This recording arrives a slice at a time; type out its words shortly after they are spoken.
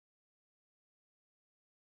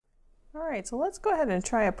Alright, so let's go ahead and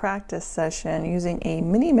try a practice session using a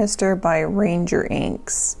mini mister by Ranger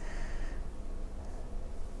Inks.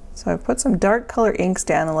 So I've put some dark color inks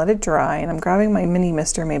down and let it dry, and I'm grabbing my mini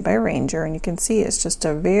mister made by Ranger, and you can see it's just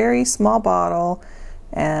a very small bottle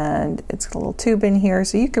and it's got a little tube in here,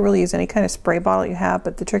 so you could really use any kind of spray bottle you have,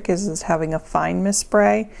 but the trick is having a fine mist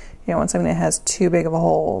spray. You don't want something that has too big of a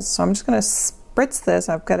holes. So I'm just going to spritz this.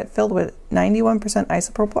 I've got it filled with 91%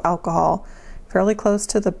 isopropyl alcohol, fairly close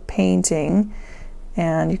to the painting,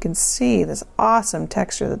 and you can see this awesome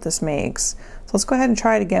texture that this makes. So let's go ahead and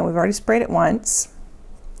try it again. We've already sprayed it once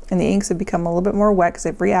and the inks have become a little bit more wet because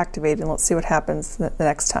they've reactivated, and let's see what happens the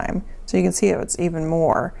next time. So you can see it's even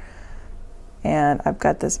more, and I've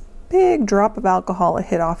got this big drop of alcohol that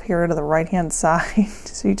hit off here to the right hand side.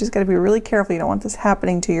 So you just got to be really careful. You don't want this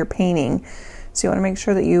happening to your painting, so you want to make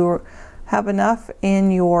sure that you have enough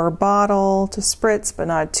in your bottle to spritz, but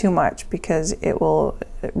not too much, because it will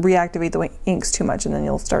reactivate the inks too much and then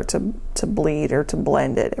you'll start to bleed or to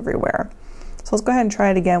blend it everywhere. So let's go ahead and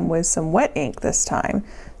try it again with some wet ink this time.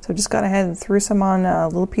 So just got ahead and threw some on a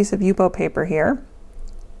little piece of Yupo paper here.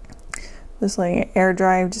 Just letting it air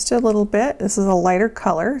dry just a little bit. This is a lighter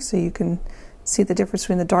color, so you can see the difference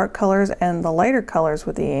between the dark colors and the lighter colors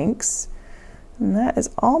with the inks. And that is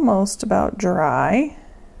almost about dry.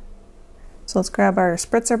 So let's grab our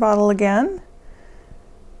spritzer bottle again.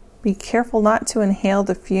 Be careful not to inhale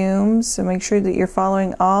the fumes, so make sure that you're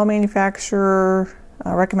following all manufacturer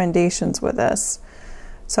recommendations with this.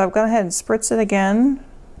 So I've gone ahead and spritz it again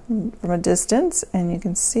from a distance, and you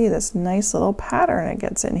can see this nice little pattern it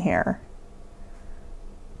gets in here.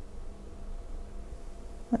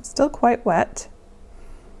 It's still quite wet.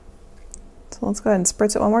 So let's go ahead and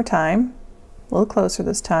spritz it one more time, a little closer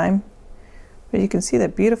this time. But you can see the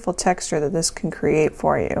beautiful texture that this can create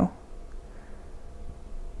for you.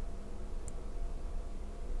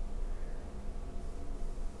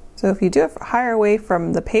 So if you do it higher away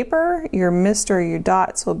from the paper, your mist or your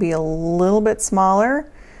dots will be a little bit smaller.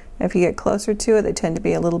 If you get closer to it, they tend to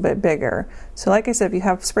be a little bit bigger. So like I said, if you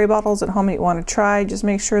have spray bottles at home that you want to try, just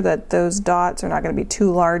make sure that those dots are not going to be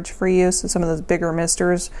too large for you. So some of those bigger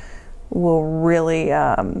misters will really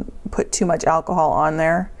put too much alcohol on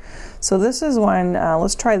there. So this is one,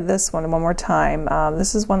 let's try this one more time.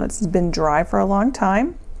 This is one that's been dry for a long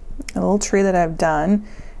time, a little tree that I've done,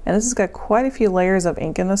 and this has got quite a few layers of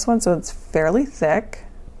ink in this one, so it's fairly thick.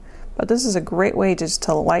 But this is a great way just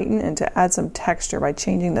to lighten and to add some texture by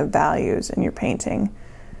changing the values in your painting.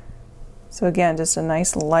 So again, just a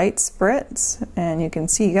nice light spritz, and you can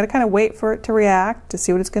see you got to kind of wait for it to react to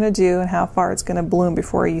see what it's going to do and how far it's going to bloom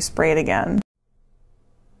before you spray it again.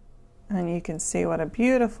 And you can see what a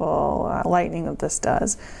beautiful lightening of this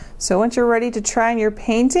does. So once you're ready to try in your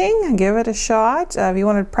painting, give it a shot. If you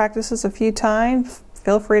want to practice this a few times,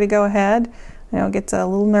 feel free to go ahead. You know, it gets a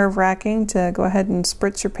little nerve-wracking to go ahead and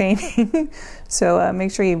spritz your painting. So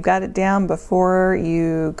make sure you've got it down before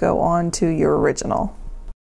you go on to your original.